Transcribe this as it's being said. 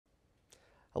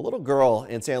A little girl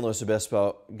in San Luis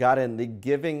Obispo got in the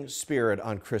giving spirit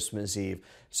on Christmas Eve.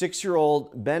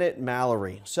 6-year-old Bennett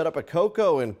Mallory set up a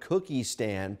cocoa and cookie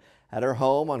stand at her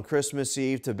home on Christmas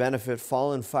Eve to benefit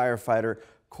fallen firefighter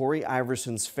Corey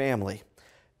Iverson's family.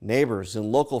 Neighbors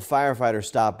and local firefighters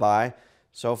stopped by.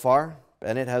 So far,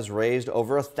 Bennett has raised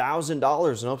over $1,000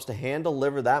 and hopes to hand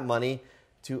deliver that money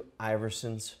to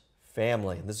Iverson's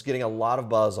family. This is getting a lot of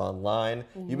buzz online.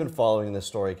 You've been following this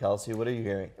story, Kelsey. What are you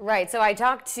hearing? Right. So I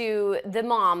talked to the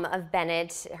mom of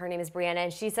Bennett. Her name is Brianna,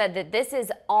 and she said that this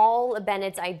is all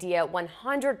Bennett's idea,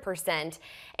 100%.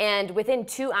 And within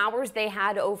 2 hours, they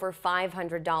had over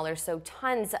 $500. So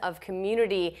tons of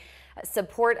community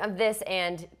support of this.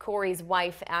 And Corey's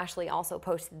wife, Ashley, also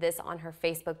posted this on her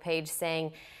Facebook page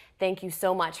saying, "Thank you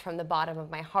so much from the bottom of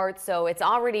my heart." So it's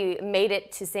already made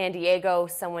it to San Diego.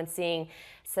 Someone seeing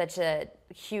such a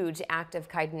huge act of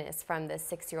kindness from this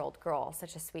 6-year-old girl.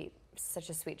 Such a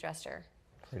sweet gesture.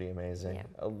 Pretty amazing. Yeah.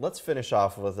 Let's finish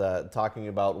off with talking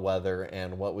about weather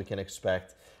and what we can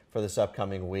expect for this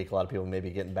upcoming week. A lot of people may be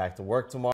getting back to work tomorrow.